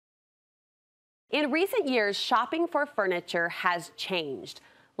In recent years, shopping for furniture has changed,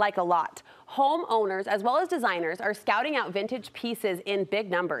 like a lot. Homeowners, as well as designers, are scouting out vintage pieces in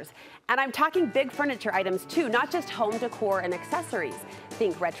big numbers. And I'm talking big furniture items too, not just home decor and accessories.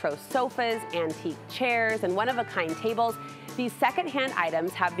 Think retro sofas, antique chairs, and one-of-a-kind tables. These secondhand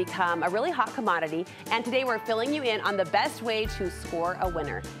items have become a really hot commodity, and today we're filling you in on the best way to score a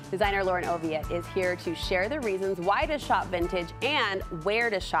winner. Designer Lauren Oviatt is here to share the reasons why to shop vintage and where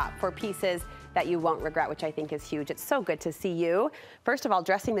to shop for pieces that you won't regret, which I think is huge. It's so good to see you. First of all,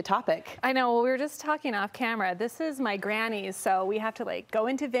 dressing the topic. I know, well, we were just talking off camera. This is my granny's, so we have to like go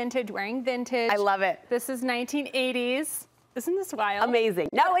into vintage, wearing vintage. I love it. This is 1980s. Isn't this wild? Amazing.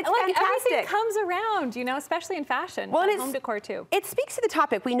 No, it's like, fantastic. Everything comes around, you know, especially in fashion, well, home decor too. It speaks to the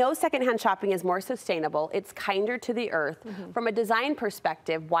topic. We know secondhand shopping is more sustainable. It's kinder to the earth. From a design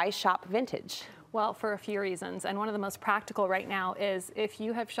perspective, why shop vintage? Well, for a few reasons, and one of the most practical right now is if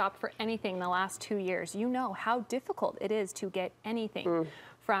you have shopped for anything in the last 2 years, you know how difficult it is to get anything.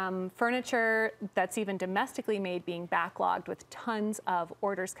 From furniture that's even domestically made being backlogged with tons of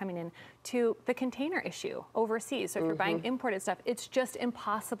orders coming in, to the container issue overseas. So if you're buying imported stuff, it's just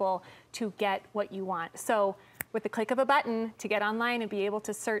impossible to get what you want. So with the click of a button to get online and be able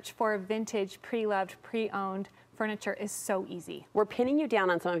to search for vintage, pre-loved, pre-owned furniture is so easy. We're pinning you down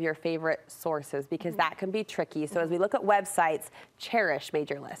on some of your favorite sources because that can be tricky. So as we look at websites, Cherish made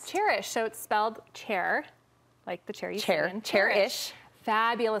your list. Cherish, so it's spelled chair, like the chair you sit in. Cherish.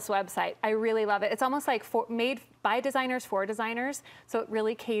 Fabulous website. I really love it. It's almost like made by designers for designers, so it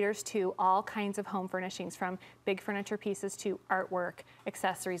really caters to all kinds of home furnishings, from big furniture pieces to artwork,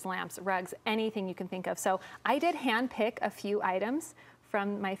 accessories, lamps, rugs, anything you can think of. So I did hand pick a few items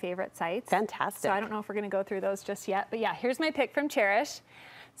from my favorite sites. Fantastic. So I don't know if we're going to go through those just yet, but yeah, here's my pick from Cherish.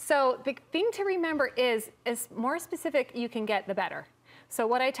 So the thing to remember is more specific you can get, the better. So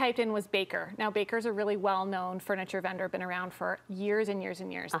what I typed in was Baker. Now Baker's a really well-known furniture vendor, been around for years and years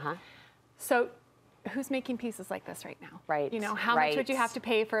and years. So who's making pieces like this right now? Right. You know, how much would you have to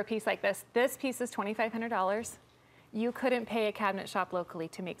pay for a piece like this? This piece is $2,500. You couldn't pay a cabinet shop locally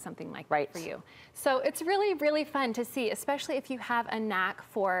to make something like that for you. So it's really, really fun to see, especially if you have a knack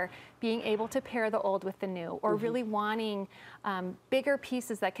for being able to pair the old with the new, or really wanting bigger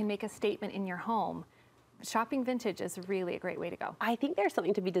pieces that can make a statement in your home. Shopping vintage is really a great way to go. I think there's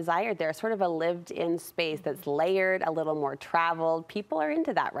something to be desired there, sort of a lived-in space that's layered, a little more traveled. People are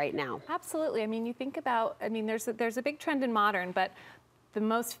into that right now. Absolutely. I mean, you think about, I mean, there's a big trend in modern, but the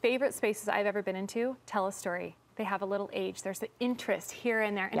most favorite spaces I've ever been into tell a story. They have a little age. There's the interest here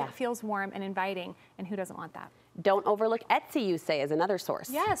and there, and it feels warm and inviting, and who doesn't want that? Don't overlook Etsy, you say, as another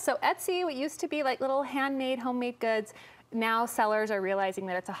source. Yeah, so Etsy, it used to be like little handmade, homemade goods. Now sellers are realizing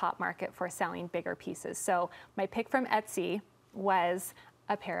that it's a hot market for selling bigger pieces. So my pick from Etsy was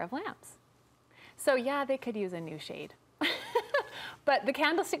a pair of lamps. So yeah, they could use a new shade. But the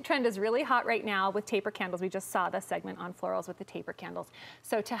candlestick trend is really hot right now with taper candles. We just saw the segment on florals with the taper candles.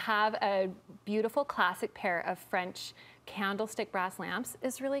 So to have a beautiful classic pair of French candlestick brass lamps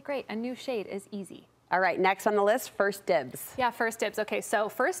is really great. A new shade is easy. All right, next on the list, First Dibs. Yeah, First Dibs. Okay, so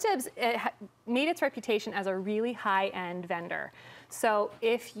First Dibs made its reputation as a really high-end vendor. So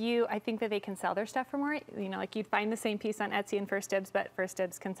if you, I think that they can sell their stuff for more. You know, like you'd find the same piece on Etsy and First Dibs, but First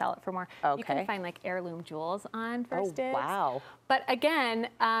Dibs can sell it for more. Okay. You can find like heirloom jewels on First Dibs. Wow. But again,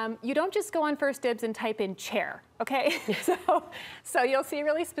 you don't just go on First Dibs and type in chair, okay? so you'll see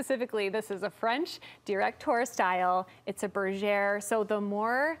really specifically, this is a French directeur style. It's a bergère. So the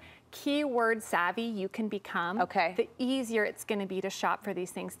more keyword savvy you can become, the easier it's going to be to shop for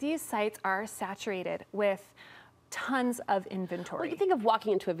these things. These sites are saturated with tons of inventory. Well, you think of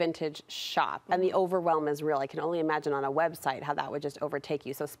walking into a vintage shop and the overwhelm is real. I can only imagine on a website how that would just overtake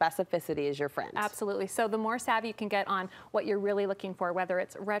you. So specificity is your friend. Absolutely. So the more savvy you can get on what you're really looking for, whether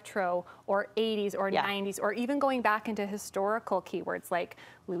it's retro or 80s or 90s, or even going back into historical keywords like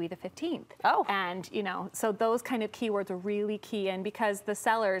Louis XV. Oh. And, you know, so those kind of keywords are really key in, because the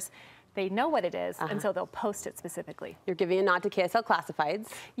sellers, they know what it is, and so they'll post it specifically. You're giving a nod to KSL Classifieds.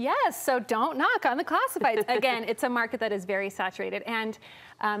 Yes, so don't knock on the classifieds. Again, it's a market that is very saturated and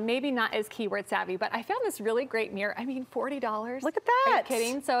maybe not as keyword savvy, but I found this really great mirror. I mean, $40. Look at that. Are you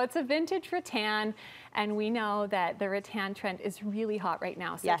kidding? So it's a vintage rattan, and we know that the rattan trend is really hot right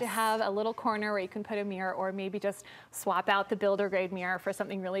now. So to have a little corner where you can put a mirror, or maybe just swap out the builder grade mirror for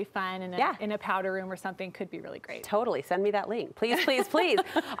something really fun in a powder room or something, could be really great. Totally. Send me that link. Please, please, please.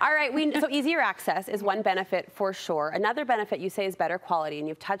 All right. So easier access is one benefit for sure. Another benefit you say is better quality, and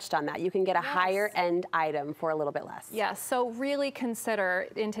you've touched on that. You can get a higher end item for a little bit less. Yes, so really consider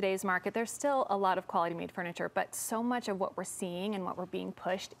in today's market, there's still a lot of quality made furniture, but so much of what we're seeing and what we're being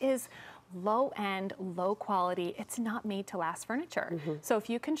pushed is low end, low quality. It's not made to last furniture. So if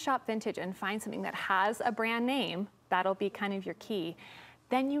you can shop vintage and find something that has a brand name, that'll be kind of your key,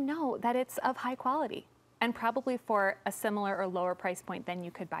 then you know that it's of high quality. And probably for a similar or lower price point than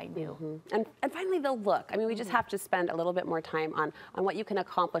you could buy new. And finally, the look. I mean, we just have to spend a little bit more time on what you can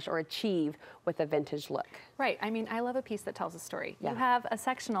accomplish or achieve with a vintage look. Right. I mean, I love a piece that tells a story. You have a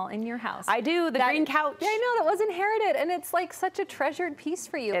sectional in your house. I do, the green couch. Yeah, I know, that was inherited, and it's like such a treasured piece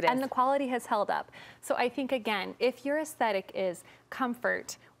for you. And the quality has held up. So I think, again, if your aesthetic is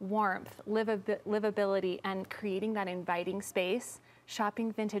comfort, warmth, livability, and creating that inviting space,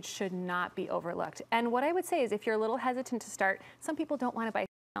 shopping vintage should not be overlooked. And what I would say is if you're a little hesitant to start, some people don't want to buy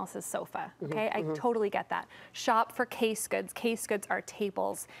someone else's sofa, okay? I totally get that. Shop for case goods. Case goods are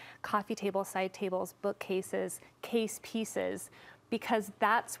tables, coffee tables, side tables, bookcases, case pieces, because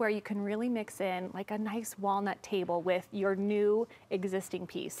that's where you can really mix in like a nice walnut table with your new existing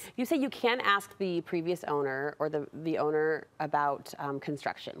piece. You say you can ask the previous owner or the owner about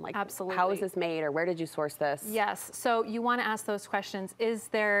construction, like how is this made or where did you source this? Yes, so you want to ask those questions. Is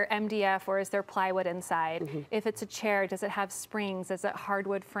there MDF or is there plywood inside? If it's a chair, does it have springs? Is it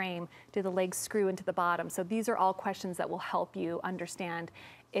hardwood frame? Do the legs screw into the bottom? So these are all questions that will help you understand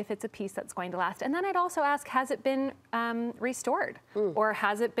if it's a piece that's going to last. And then I'd also ask, has it been restored? Or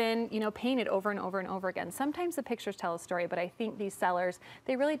has it been, you know, painted over and over and over again? Sometimes the pictures tell a story, but I think these sellers,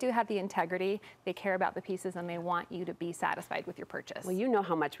 they really do have the integrity, they care about the pieces, and they want you to be satisfied with your purchase. Well, you know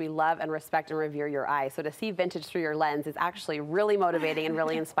how much we love and respect and revere your eye, so to see vintage through your lens is actually really motivating and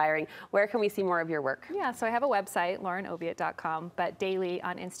really inspiring. Where can we see more of your work? Yeah, so I have a website, laurenoviatt.com, but daily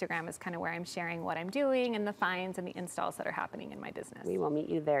on Instagram is kind of where I'm sharing what I'm doing and the finds and the installs that are happening in my business. We will meet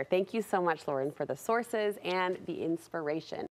you there. Thank you so much, Lauren, for the sources and the inspiration.